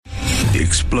The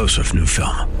explosive new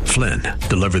film, Flynn,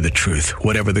 deliver the truth,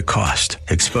 whatever the cost,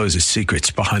 exposes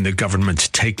secrets behind the government's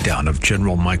takedown of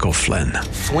General Michael Flynn.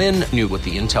 Flynn knew what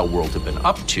the intel world had been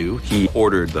up to. He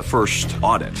ordered the first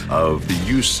audit of the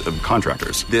use of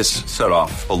contractors. This set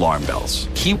off alarm bells.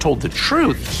 He told the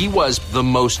truth. He was the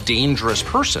most dangerous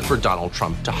person for Donald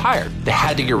Trump to hire. They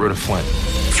had to get rid of Flynn.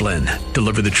 Flynn,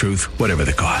 deliver the truth, whatever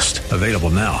the cost. Available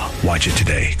now. Watch it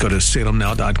today. Go to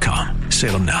salemnow.com.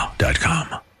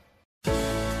 salemnow.com.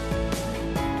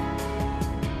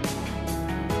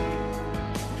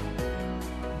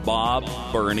 Bob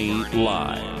Burney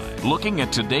Live. Looking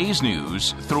at today's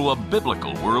news through a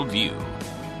biblical worldview.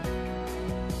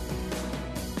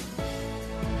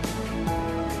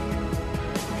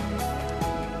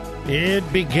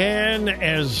 It began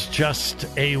as just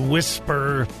a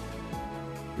whisper,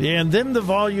 and then the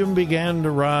volume began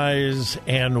to rise,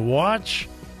 and watch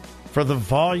for the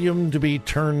volume to be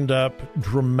turned up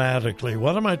dramatically.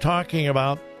 What am I talking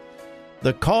about?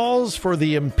 The calls for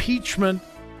the impeachment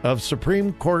of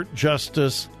Supreme Court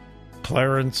Justice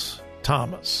Clarence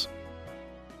Thomas.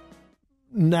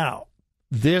 Now,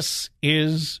 this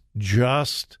is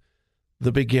just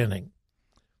the beginning.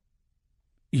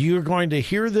 You're going to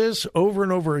hear this over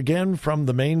and over again from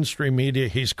the mainstream media.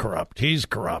 He's corrupt. He's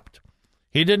corrupt.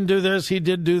 He didn't do this. He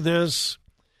did do this.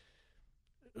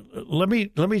 Let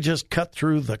me just cut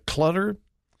through the clutter.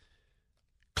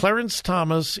 Clarence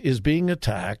Thomas is being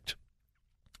attacked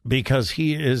because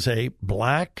he is a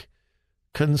black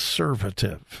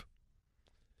conservative.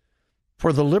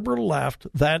 For the liberal left,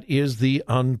 that is the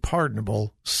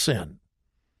unpardonable sin.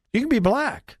 You can be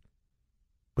black,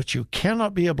 but you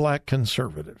cannot be a black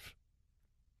conservative.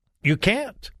 You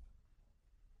can't.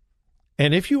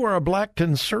 And if you are a black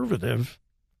conservative,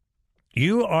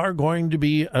 you are going to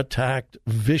be attacked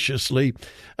viciously,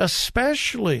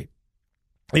 especially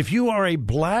if you are a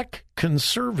black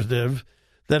conservative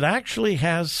that actually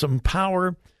has some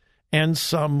power and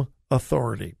some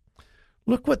authority.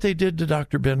 Look what they did to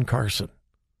Dr. Ben Carson,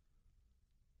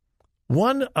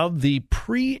 one of the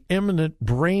preeminent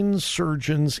brain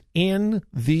surgeons in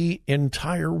the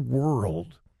entire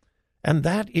world. And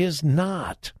that is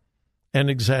not an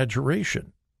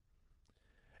exaggeration.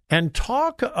 And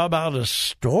talk about a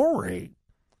story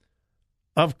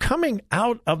of coming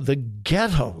out of the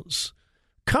ghettos,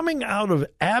 coming out of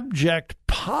abject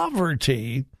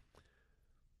poverty,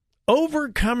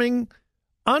 overcoming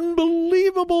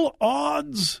unbelievable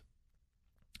odds,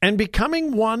 and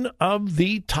becoming one of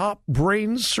the top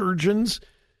brain surgeons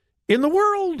in the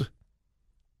world.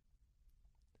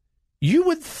 You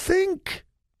would think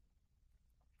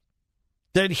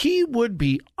that he would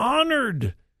be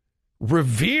honored,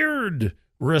 revered,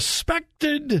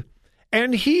 respected,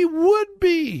 and he would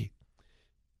be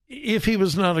if he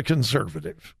was not a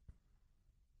conservative.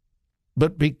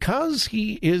 But because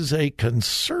he is a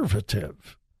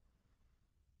conservative,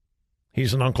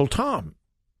 he's an Uncle Tom.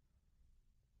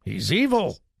 He's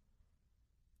evil.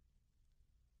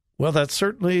 Well, that's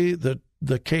certainly the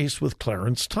case with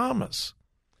Clarence Thomas.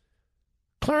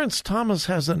 Clarence Thomas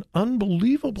has an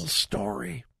unbelievable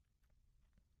story.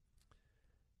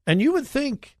 And you would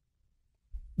think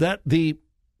that the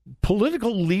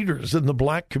political leaders in the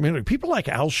black community, people like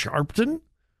Al Sharpton,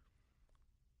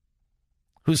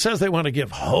 who says they want to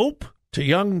give hope to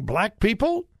young black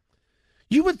people,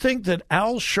 you would think that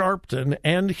Al Sharpton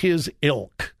and his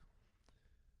ilk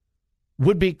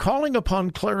would be calling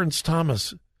upon Clarence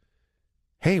Thomas,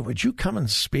 hey, would you come and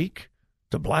speak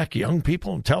to black young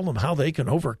people and tell them how they can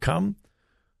overcome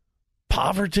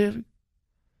poverty,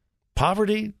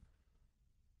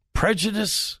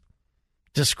 prejudice,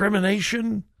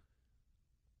 discrimination?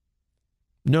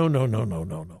 No.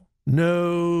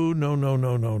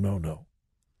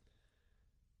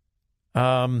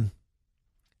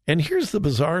 And here's the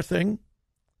bizarre thing.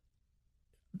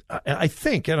 I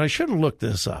think, and I should have looked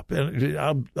this up, and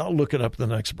I'll look it up the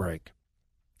next break.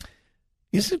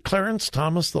 Isn't Clarence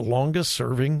Thomas the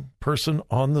longest-serving person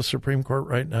on the Supreme Court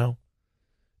right now?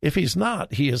 If he's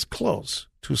not, he is close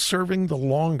to serving the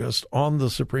longest on the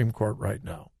Supreme Court right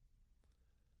now.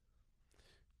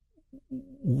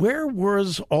 Where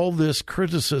was all this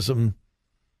criticism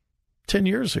 10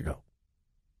 years ago,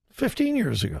 15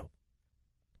 years ago?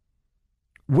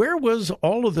 Where was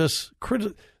all of this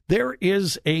criticism? There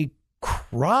is a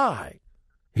cry.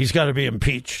 He's got to be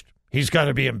impeached. He's got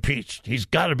to be impeached. He's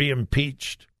got to be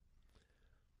impeached.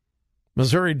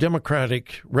 Missouri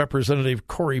Democratic Representative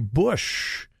Cori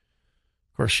Bush,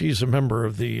 of course, she's a member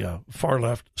of the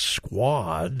far-left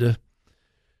squad.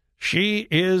 She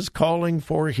is calling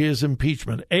for his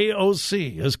impeachment.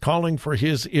 AOC is calling for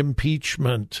his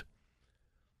impeachment.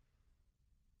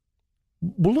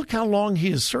 Well, look how long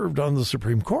he has served on the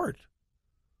Supreme Court.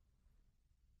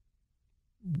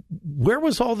 Where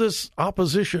was all this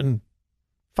opposition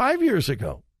 5 years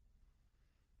ago?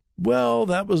 Well,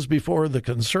 that was before the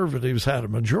conservatives had a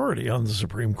majority on the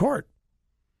Supreme Court.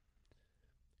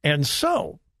 And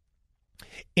so,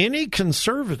 any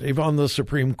conservative on the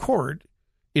Supreme Court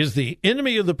is the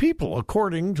enemy of the people,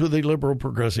 according to the liberal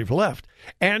progressive left,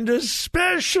 and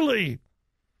especially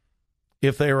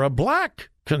if they are a black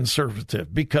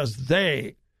conservative, because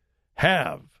they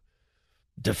have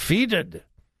defeated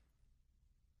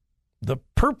the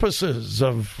purposes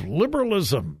of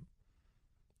liberalism.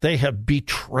 They have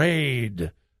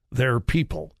betrayed their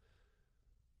people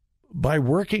by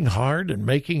working hard and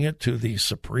making it to the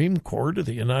Supreme Court of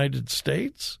the United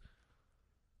States.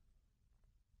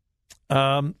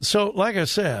 So, like I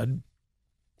said,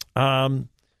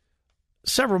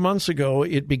 several months ago,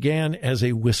 it began as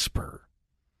a whisper.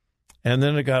 And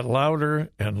then it got louder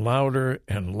and louder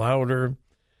and louder.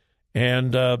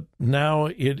 And now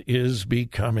it is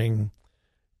becoming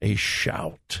a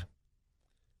shout.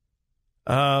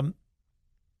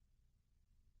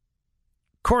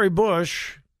 Cori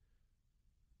Bush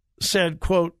said,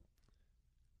 quote,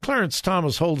 Clarence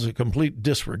Thomas holds a complete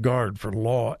disregard for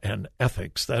law and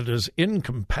ethics that is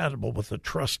incompatible with the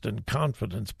trust and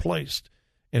confidence placed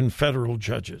in federal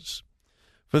judges.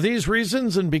 For these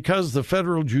reasons, and because the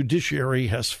federal judiciary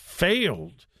has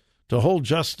failed to hold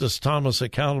Justice Thomas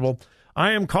accountable,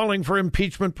 I am calling for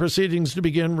impeachment proceedings to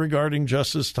begin regarding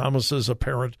Justice Thomas's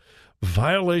apparent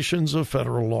violations of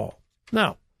federal law.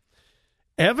 Now,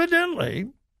 evidently,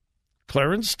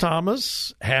 Clarence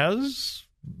Thomas has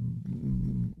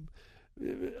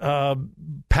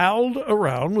palled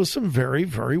around with some very,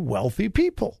 very wealthy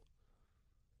people.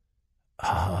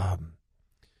 Do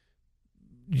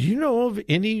you know of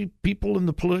any people in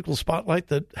the political spotlight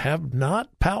that have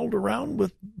not palled around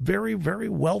with very, very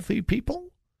wealthy people?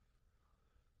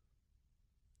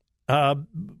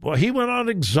 Well, he went on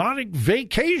exotic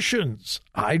vacations.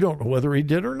 I don't know whether he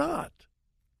did or not.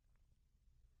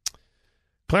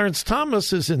 Clarence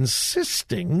Thomas is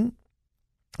insisting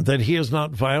that he has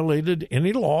not violated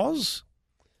any laws.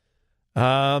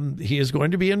 He is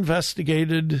going to be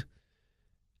investigated.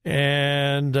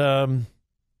 And from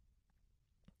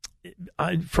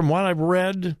what I've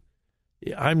read,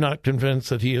 I'm not convinced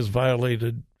that he has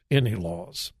violated any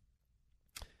laws.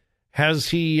 Has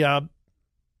he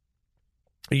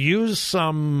used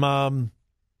some...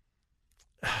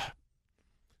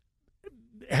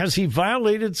 has he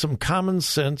violated some common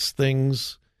sense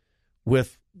things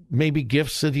with maybe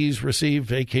gifts that he's received,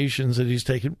 vacations that he's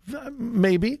taken?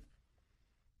 Maybe.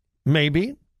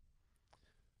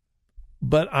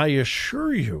 But I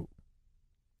assure you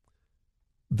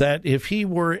that if he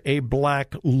were a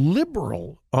black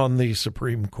liberal on the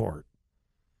Supreme Court,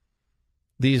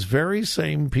 these very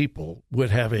same people would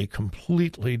have a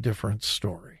completely different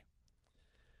story.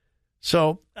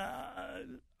 So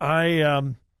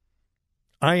I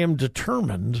am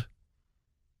determined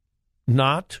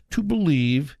not to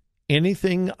believe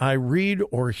anything I read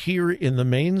or hear in the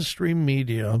mainstream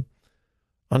media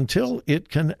until it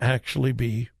can actually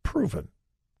be proven.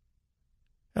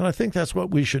 And I think that's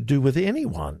what we should do with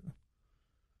anyone.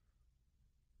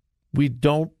 We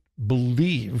don't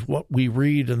believe what we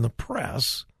read in the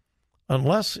press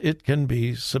unless it can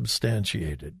be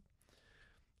substantiated.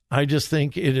 I just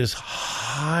think it is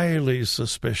highly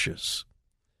suspicious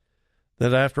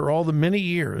that after all the many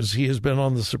years he has been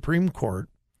on the Supreme Court,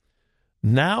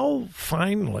 now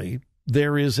finally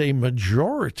there is a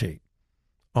majority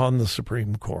on the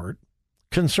Supreme Court,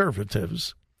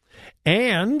 conservatives,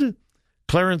 and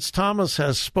Clarence Thomas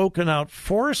has spoken out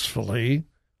forcefully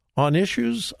on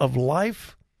issues of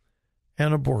life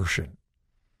and abortion.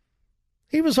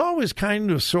 He was always kind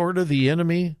of sort of the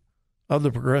enemy of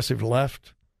the progressive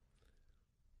left,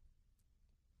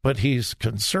 but he's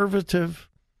conservative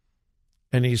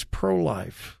and he's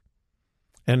pro-life.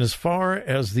 And as far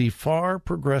as the far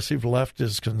progressive left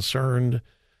is concerned,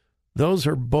 those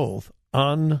are both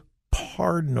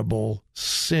unpardonable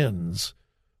sins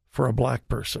for a black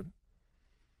person.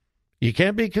 You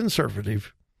can't be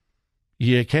conservative.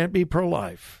 You can't be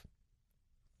pro-life.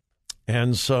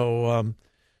 And so,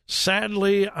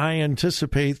 sadly, I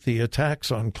anticipate the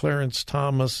attacks on Clarence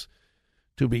Thomas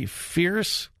to be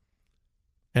fierce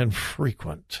and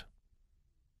frequent.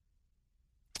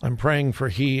 I'm praying for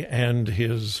he and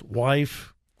his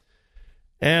wife.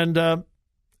 And,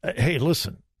 hey,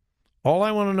 listen, all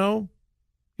I want to know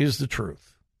is the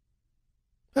truth.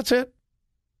 That's it.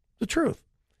 The truth.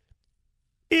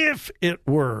 If it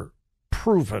were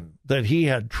proven that he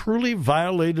had truly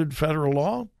violated federal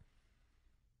law,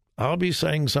 I'll be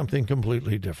saying something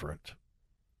completely different.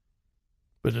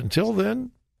 But until then,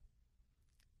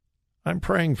 I'm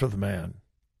praying for the man.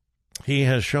 He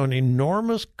has shown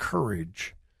enormous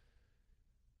courage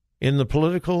in the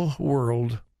political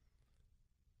world,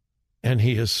 and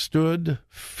he has stood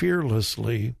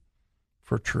fearlessly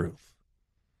for truth.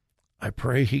 I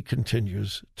pray he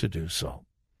continues to do so.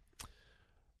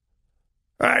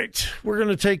 All right, we're going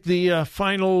to take the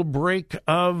final break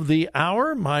of the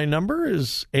hour. My number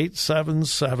is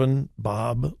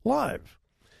 877-BOB-LIVE.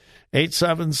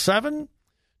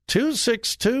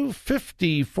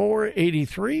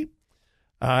 877-262-5483.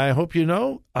 I hope you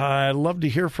know I love to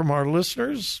hear from our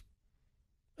listeners,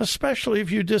 especially if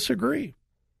you disagree.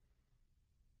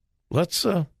 Let's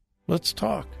talk.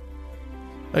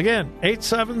 Again,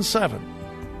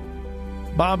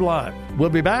 877-BOB-LIVE. We'll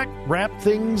be back, wrap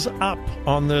things up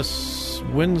on this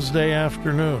Wednesday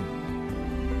afternoon.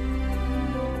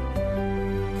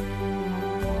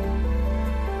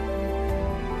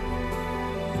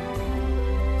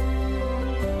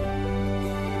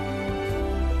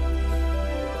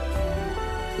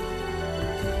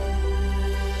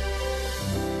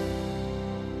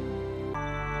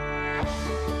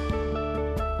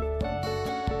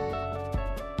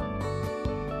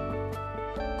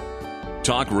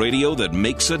 Talk radio that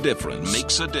makes a difference.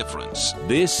 Makes a difference.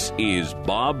 This is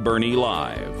Bob Burney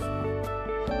Live.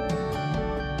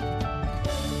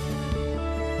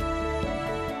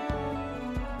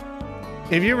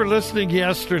 If you were listening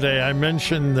yesterday, I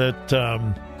mentioned that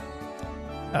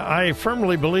I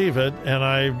firmly believe it, and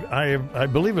I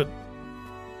believe it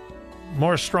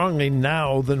more strongly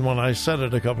now than when I said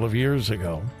it a couple of years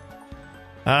ago.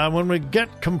 When we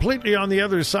get completely on the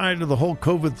other side of the whole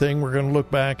COVID thing, we're going to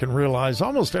look back and realize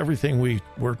almost everything we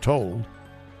were told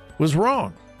was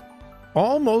wrong.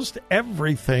 Almost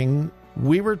everything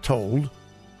we were told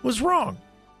was wrong.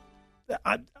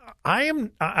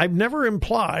 I've never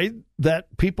implied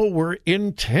that people were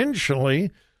intentionally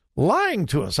lying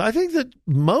to us. I think that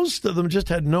most of them just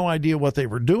had no idea what they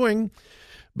were doing.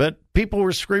 But people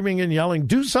were screaming and yelling,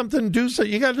 do something, do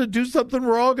something. You got to do something.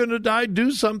 We're all going to die.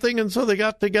 Do something. And so they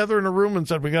got together in a room and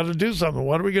said, we got to do something.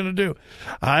 What are we going to do?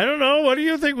 I don't know. What do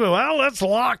you think? Well, let's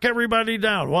lock everybody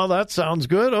down. Well, that sounds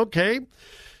good. Okay.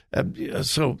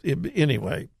 So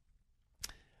anyway,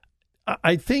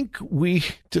 I think we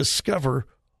discover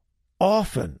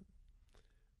often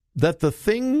that the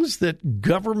things that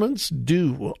governments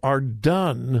do are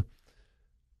done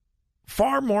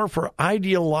far more for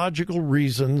ideological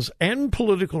reasons and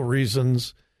political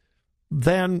reasons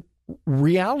than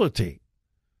reality.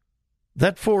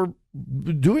 That for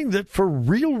doing that for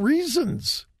real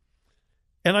reasons.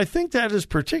 And I think that is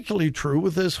particularly true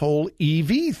with this whole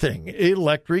EV thing,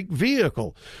 electric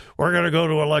vehicle. We're going to go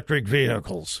to electric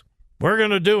vehicles. We're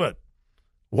going to do it.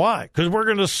 Why? Because we're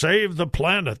going to save the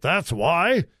planet. That's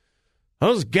why.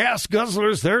 Those gas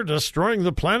guzzlers, they're destroying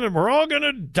the planet. We're all going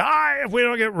to die if we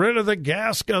don't get rid of the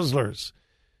gas guzzlers.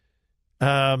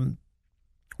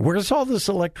 Where's all this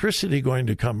electricity going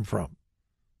to come from?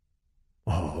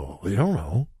 Oh, we don't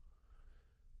know.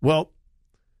 Well,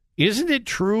 isn't it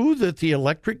true that the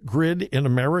electric grid in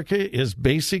America is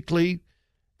basically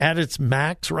at its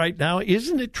max right now?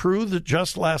 Isn't it true that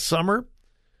just last summer,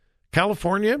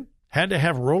 California had to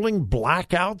have rolling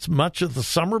blackouts much of the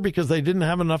summer because they didn't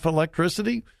have enough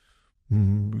electricity?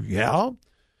 Yeah.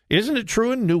 Isn't it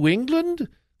true in New England?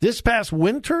 This past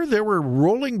winter, there were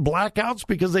rolling blackouts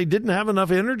because they didn't have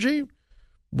enough energy?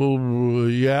 Well,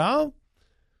 yeah.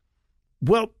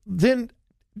 Well, then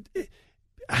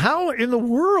how in the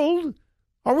world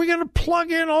are we going to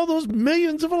plug in all those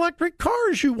millions of electric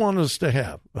cars you want us to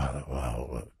have?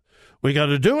 Well, we got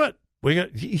to do it.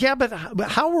 Yeah, but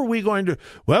how are we going to?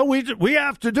 Well, we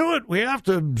have to do it. We have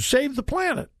to save the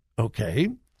planet. Okay.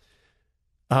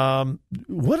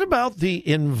 What about the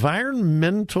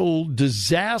environmental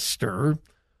disaster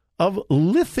of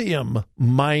lithium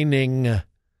mining?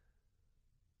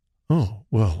 Oh,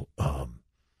 well,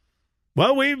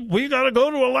 we got to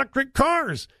go to electric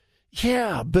cars.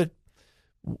 Yeah, but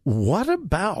what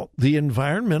about the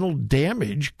environmental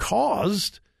damage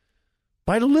caused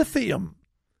by lithium?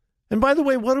 And by the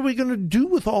way, what are we going to do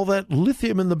with all that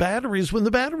lithium in the batteries when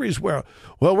the batteries wear out?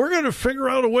 Well, we're going to figure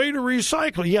out a way to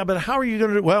recycle. Yeah, but how are you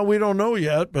going to? Well, we don't know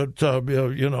yet, but,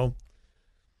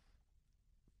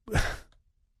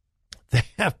 they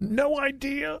have no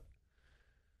idea.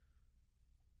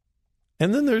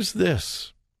 And then there's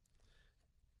this.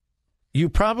 You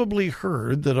probably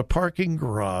heard that a parking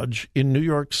garage in New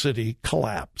York City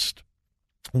collapsed.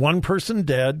 1 person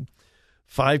dead,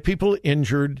 5 people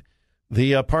injured.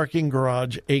 The parking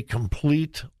garage, a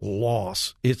complete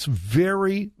loss. It's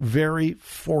very, very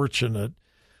fortunate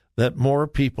that more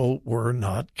people were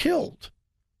not killed.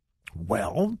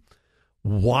 Well,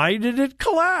 why did it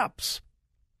collapse?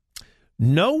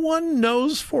 No one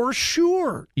knows for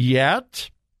sure yet.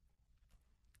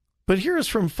 But here's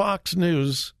from Fox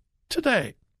News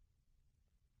today.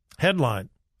 Headline: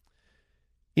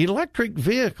 Electric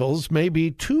vehicles may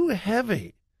be too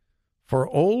heavy for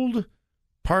old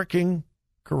parking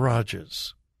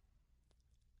garages.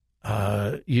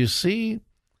 You see,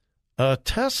 a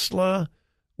Tesla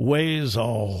weighs a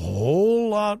whole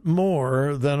lot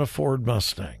more than a Ford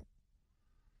Mustang.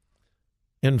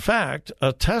 In fact,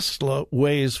 a Tesla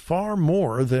weighs far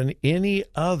more than any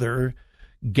other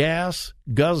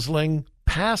gas-guzzling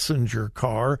passenger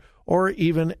car or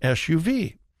even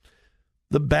SUV.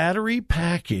 The battery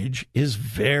package is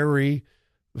very,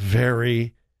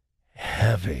 very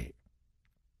heavy.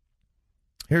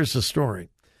 Here's the story.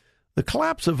 The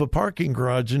collapse of a parking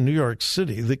garage in New York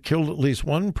City that killed at least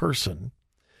one person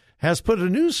has put a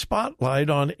new spotlight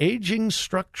on aging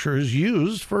structures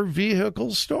used for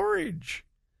vehicle storage.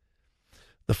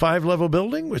 The 5-level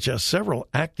building, which has several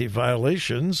active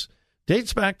violations,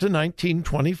 dates back to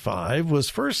 1925, was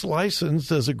first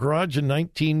licensed as a garage in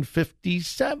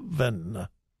 1957.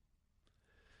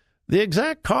 The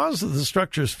exact cause of the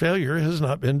structure's failure has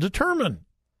not been determined.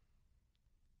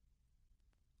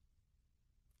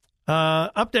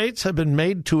 Updates have been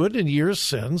made to it in years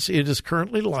since. It is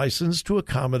currently licensed to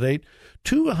accommodate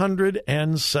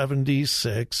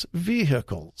 276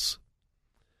 vehicles.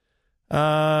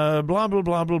 Blah, blah,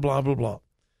 blah, blah, blah, blah, blah.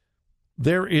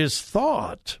 There is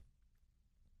thought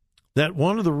that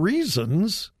one of the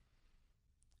reasons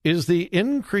is the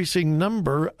increasing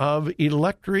number of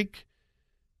electric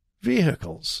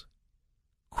vehicles.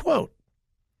 Quote,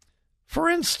 for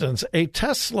instance, a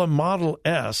Tesla Model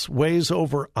S weighs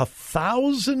over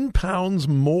 1,000 pounds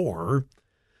more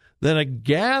than a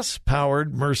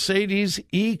gas-powered Mercedes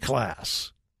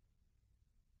E-Class,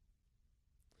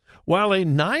 while a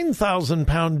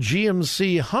 9,000-pound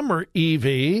GMC Hummer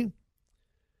EV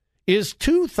is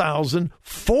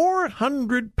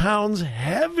 2,400 pounds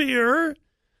heavier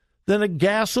than a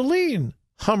gasoline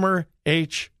Hummer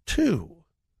H2.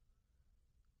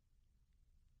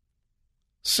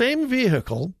 Same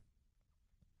vehicle,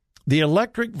 the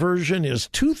electric version is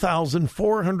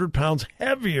 2,400 pounds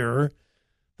heavier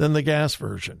than the gas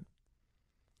version.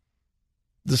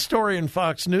 The story in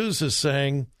Fox News is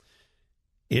saying,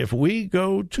 if we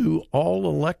go to all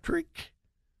electric,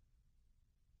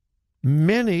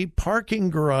 many parking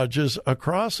garages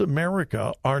across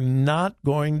America are not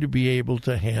going to be able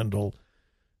to handle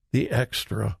the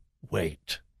extra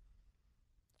weight.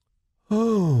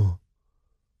 Oh,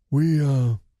 we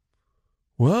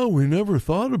never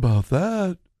thought about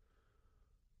that.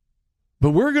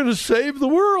 But we're going to save the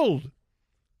world.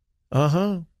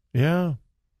 Yeah.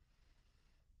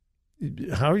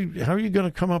 How are you going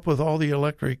to come up with all the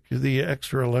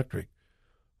extra electric?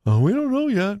 We don't know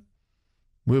yet.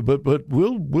 But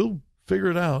we'll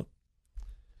figure it out.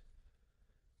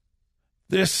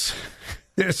 This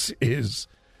is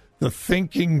the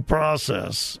thinking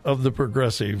process of the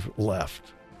progressive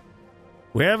left.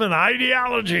 We have an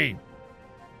ideology.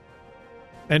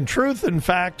 And truth and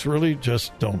facts really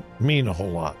just don't mean a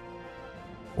whole lot.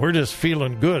 We're just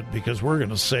feeling good because we're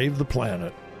going to save the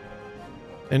planet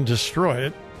and destroy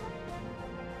it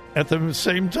at the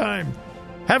same time.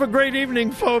 Have a great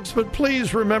evening, folks, but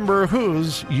please remember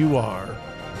whose you are.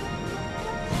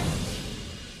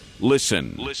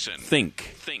 Listen.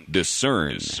 Think.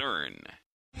 Discern.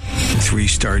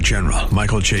 3-star General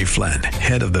Michael J. Flynn,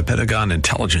 head of the Pentagon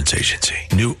Intelligence Agency,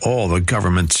 knew all the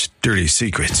government's dirty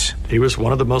secrets. He was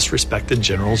one of the most respected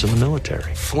generals in the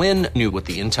military. Flynn knew what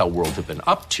the intel world had been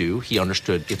up to. He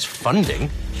understood its funding.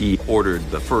 He ordered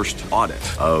the first audit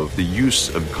of the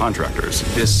use of contractors.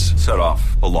 This set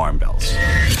off alarm bells.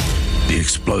 The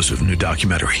explosive new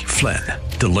documentary, Flynn,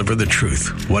 Deliver the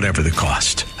Truth, Whatever the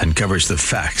Cost, uncovers the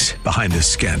facts behind this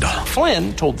scandal.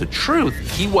 Flynn told the truth.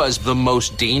 He was the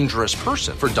most dangerous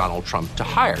person for Donald Trump to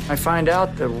hire. I find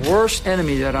out the worst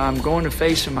enemy that I'm going to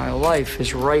face in my life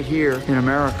is right here in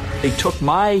America. They took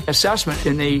my assessment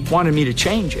and they wanted me to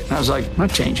change it. And I was like, I'm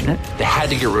not changing it. They had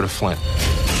to get rid of Flynn.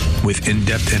 With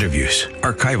in-depth interviews,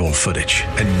 archival footage,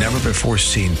 and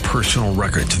never-before-seen personal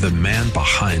records of the man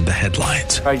behind the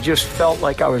headlines. I just felt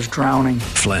like I was drowning.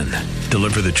 Flynn,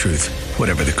 Deliver the Truth,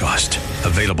 Whatever the Cost.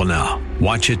 Available now.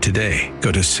 Watch it today.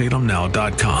 Go to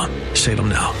salemnow.com.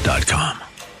 salemnow.com.